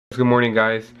Good morning,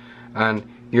 guys, and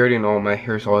you already know my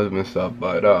hair's always messed up,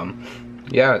 but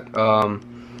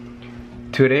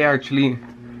today actually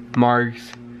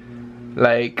marks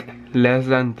like less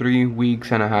than 3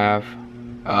 weeks and a half,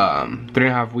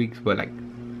 3.5 weeks, but like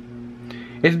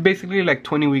it's basically like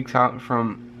 20 weeks out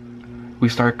from we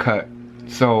start cut.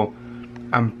 So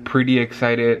I'm pretty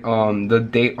excited. The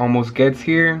date almost gets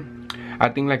here. I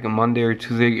think like a Monday or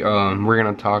Tuesday, we're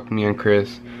gonna talk, me and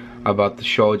Chris, about the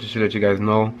show, just to let you guys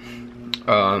know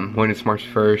when it's March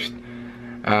 1st.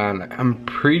 And I'm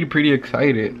pretty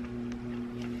excited,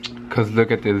 because look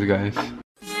at this, guys.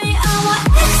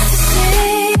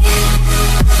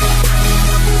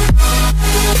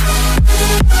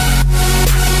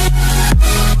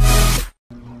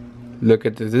 Look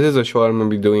at this. This is a show I'm gonna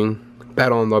be doing,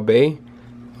 Battle on the Bay.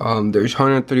 There's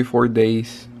 134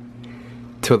 days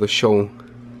till the show,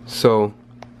 so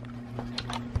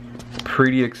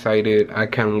pretty excited. I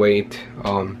can't wait.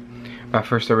 My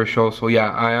first ever show. So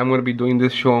yeah, I am gonna be doing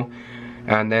this show,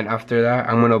 and then after that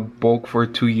I'm gonna bulk for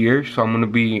 2 years. So I want to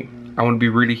be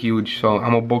really huge. So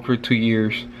I'm gonna bulk for 2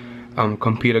 years,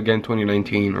 compete again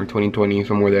 2019 or 2020,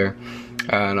 somewhere there,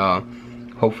 and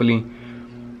hopefully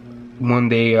one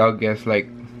day I'll guess like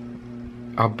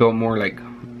I'll build more, like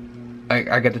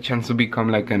I get the chance to become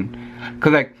like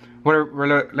cause like what I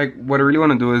really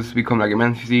want to do is become like a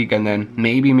men's physique, and then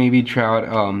maybe try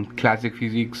out classic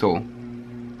physique. So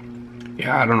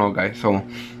yeah, I don't know, guys. So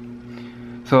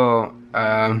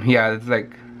yeah, it's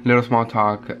like little small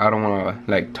talk. I don't want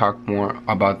to like talk more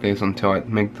about this until I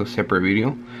make the separate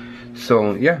video.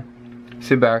 So yeah,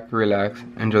 sit back, relax,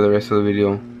 enjoy the rest of the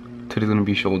video. Today's gonna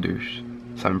be shoulders,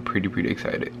 so I'm pretty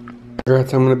excited. Alright,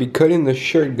 so I'm gonna be cutting the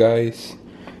shirt, guys.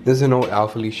 This is an old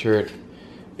Alpha Lee shirt.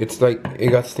 It's like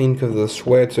it got stained because of the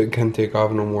sweat, so it can't take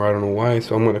off no more. I don't know why.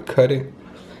 So I'm gonna cut it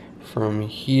from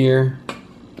here,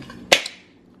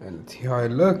 and let's see how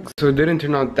it looks. So it didn't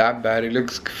turn out that bad. It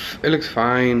looks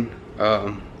fine.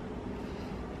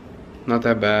 Not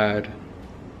that bad.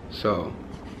 So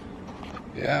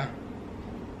yeah,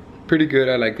 pretty good.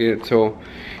 I like it. So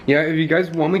yeah, if you guys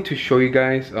want me to show you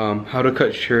guys how to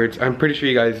cut shirts, I'm pretty sure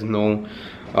you guys know.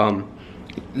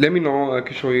 Let me know. I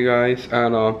can show you guys.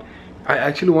 And I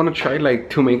actually want to try like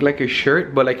to make like a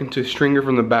shirt, but like into a stringer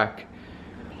from the back.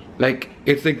 Like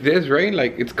it's like this, right?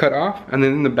 Like it's cut off, and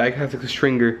then in the back has like a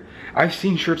stringer. I've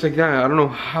seen shirts like that. I don't know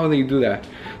how they do that.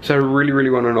 So I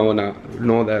really want to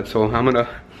know that. So I'm gonna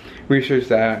research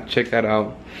that, check that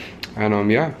out,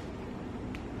 and yeah,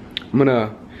 I'm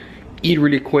gonna eat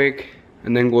really quick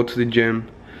and then go to the gym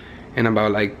in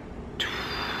about like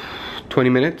 20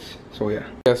 minutes. So yeah.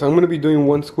 So I'm gonna be doing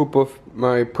 1 scoop of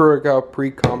my pre-workout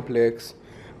pre-complex.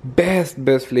 Best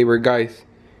flavor, guys.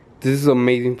 This is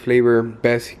amazing flavor,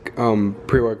 best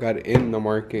pre-workout in the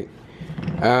market.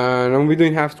 And I'm gonna be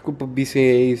doing half scoop of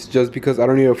BCAAs just because I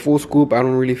don't need a full scoop. I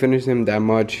don't really finish them that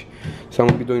much. So I'm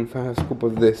gonna be doing half scoop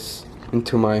of this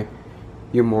into my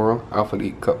Yamura Alpha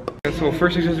League cup. And so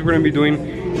first exercise we're gonna be doing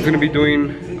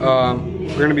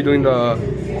the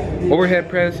overhead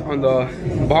press on the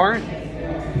bar.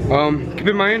 Keep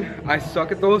in mind, I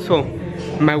suck at those, so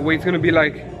my weight's gonna be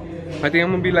like, I think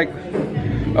I'm gonna be like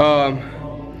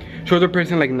shoulder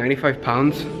pressing like 95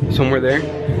 pounds, somewhere there,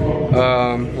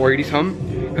 or 80 some,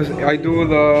 because I do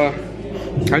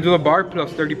the bar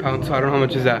plus 30 pounds, so I don't know how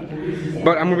much is that.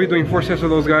 But I'm gonna be doing 4 sets of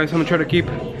those, guys. I'm gonna try to keep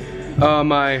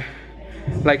my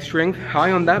like strength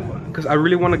high on that, because I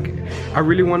really wanna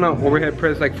overhead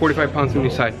press like 45 pounds on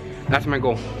each side. That's my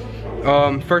goal.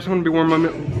 First I'm gonna be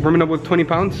warming up with 20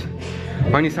 pounds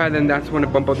on each side, then that's when I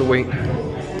bump up the weight.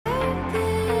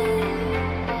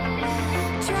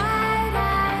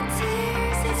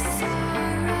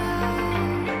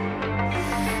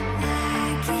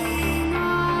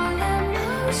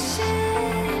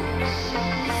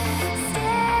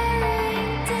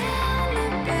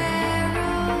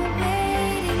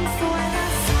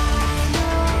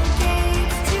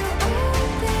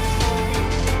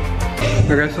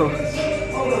 Okay, so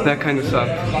that kind of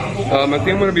sucks. I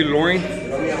think I'm gonna be lowering.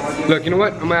 Look, you know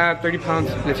what? I'm gonna add 30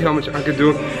 pounds. Let's see how much I could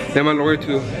do. Then I'm gonna lower it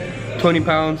to 20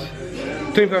 pounds,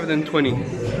 25, then 20.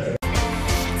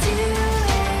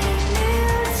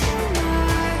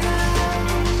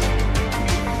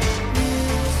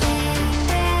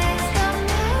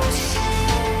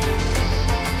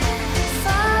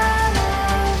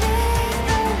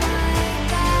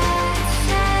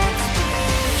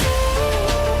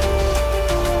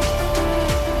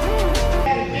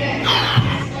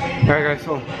 Alright guys,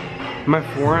 so my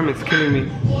forearm is killing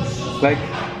me. Like,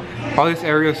 all this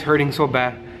area is hurting so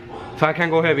bad. So I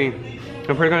can't go heavy. I'm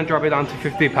probably gonna drop it down to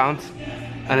 50 pounds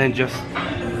and then just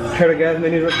try to get as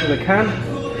many reps as I can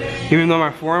even though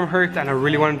my forearm hurts and I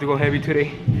really wanted to go heavy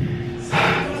today.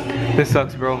 This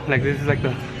sucks, bro. Like, this is like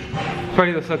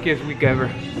probably the suckiest week ever.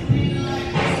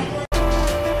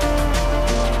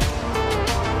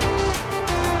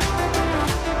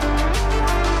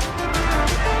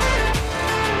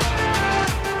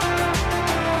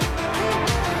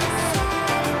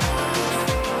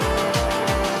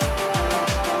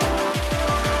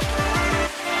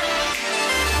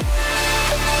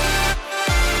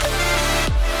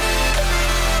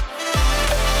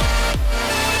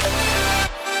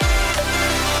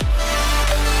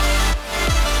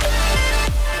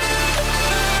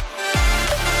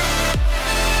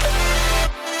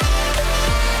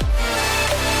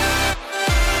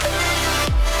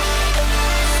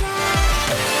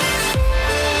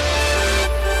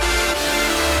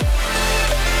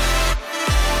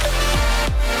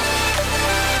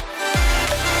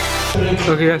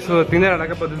 Okay guys, so the thing that I like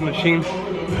about this machine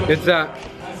is that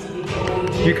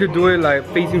you could do it like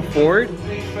facing forward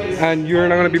and you're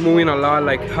not gonna be moving a lot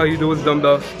like how you do with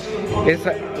dumbbells. It's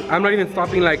like, I'm not even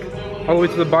stopping like all the way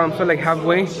to the bottom, so like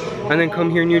halfway and then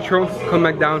come here neutral, come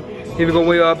back down. If you go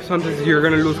way up, sometimes you're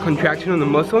gonna lose contraction on the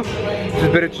muscle.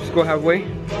 It's better to just go halfway,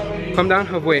 come down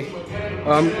halfway.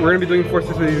 We're gonna be doing 4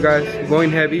 sets with these guys,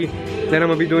 going heavy. Then I'm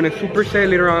gonna be doing a superset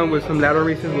later on with some lateral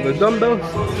raises with the dumbbells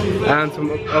and some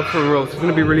up front rows. It's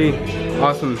gonna be really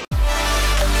awesome.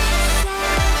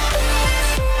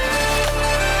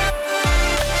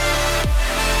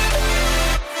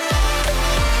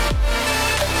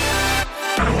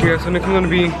 Okay, so next I'm gonna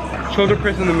be shoulder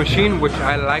press on the machine, which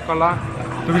I like a lot.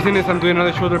 The reason is I'm doing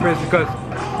another shoulder press because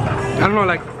I don't know,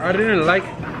 like I didn't like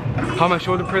how my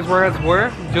shoulder press workouts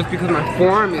were just because my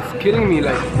forearm is killing me.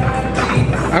 Like,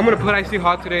 I'm gonna put icy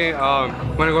hot today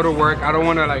when I go to work. I don't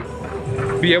want to like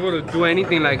be able to do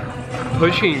anything like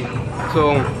pushing,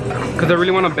 so because I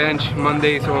really want to bench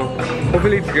Monday, so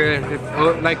hopefully it's good.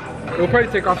 It'll probably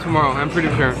take off tomorrow, I'm pretty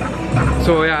sure.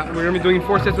 So yeah, we're gonna be doing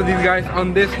 4 sets with these guys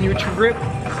on this neutral grip,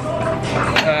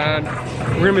 and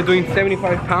we're gonna be doing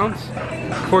 75 pounds,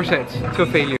 4 sets till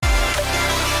failure.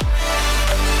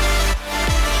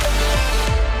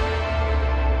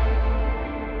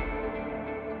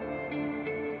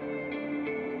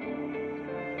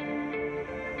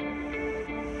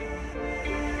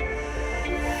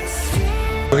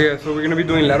 Okay, so we're gonna be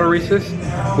doing lateral raises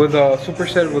with a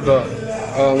superset with the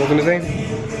what was I gonna say?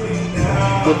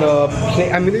 With the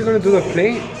plate. I'm either gonna do the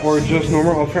plate or just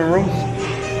normal up front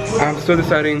rows. I'm still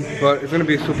deciding, but it's gonna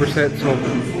be a superset. So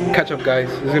catch up, guys.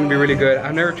 It's gonna be really good.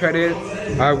 I've never tried it.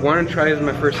 I want to try it. It's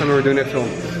my first time we're doing it. So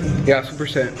yeah,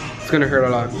 superset. It's gonna hurt a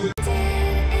lot.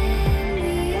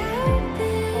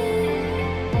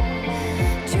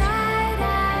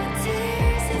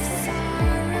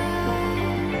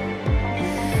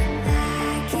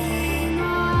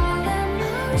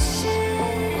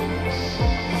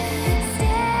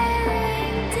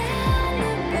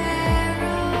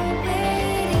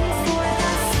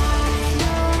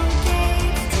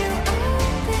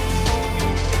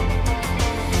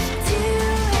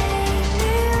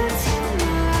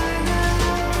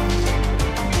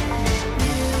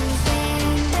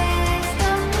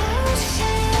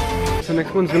 The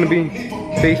next one's gonna be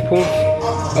face pulls.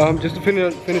 Just to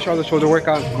finish all the shoulder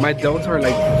workout. My delts are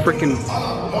like freaking,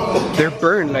 they're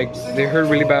burned, like they hurt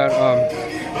really bad.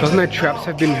 Plus my traps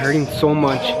have been hurting so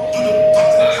much.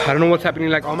 I don't know what's happening,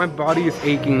 like all my body is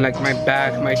aching, like my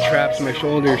back, my traps, my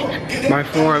shoulders, my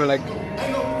forearm, like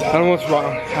I don't know what's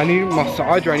wrong. I need a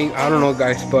massage or I don't know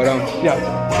guys, but yeah.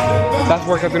 Last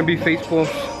workout's gonna be face pulls,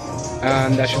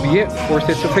 and that should be it. 4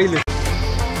 sets of failure.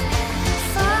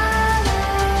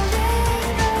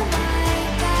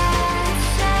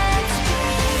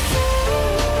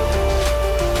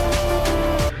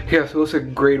 Yeah, so it was a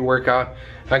great workout.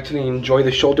 I actually enjoy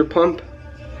the shoulder pump.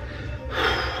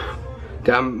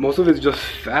 Damn, most of it's just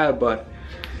fat, but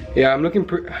yeah, I'm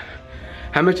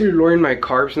actually lowering my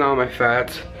carbs now, my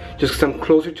fats, just because I'm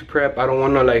closer to prep. I don't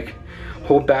want to like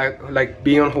hold back, like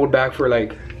be on hold back for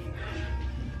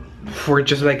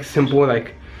just like simple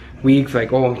like weeks,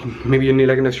 like oh maybe you need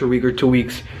like an extra week or 2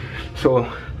 weeks. So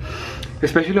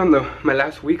especially on my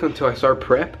last week until I start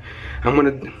prep, I'm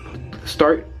gonna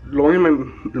start lowering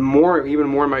even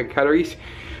more my calories,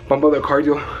 bump up the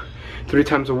cardio 3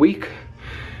 times a week,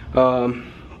 and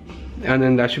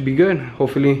then that should be good.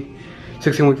 Hopefully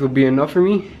 16 weeks will be enough for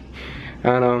me,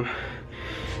 and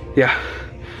yeah,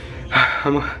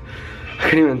 I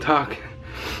can't even talk.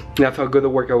 That's how good the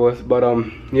workout was. But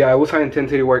yeah, it was high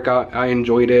intensity workout. I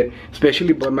enjoyed it,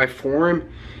 especially, but my forearm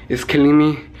is killing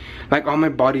me. Like all my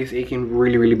body is aching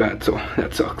really bad, so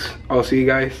that sucks. I'll see you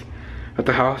guys at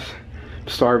the house.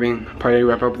 starving. Probably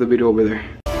wrap up the video over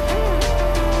there.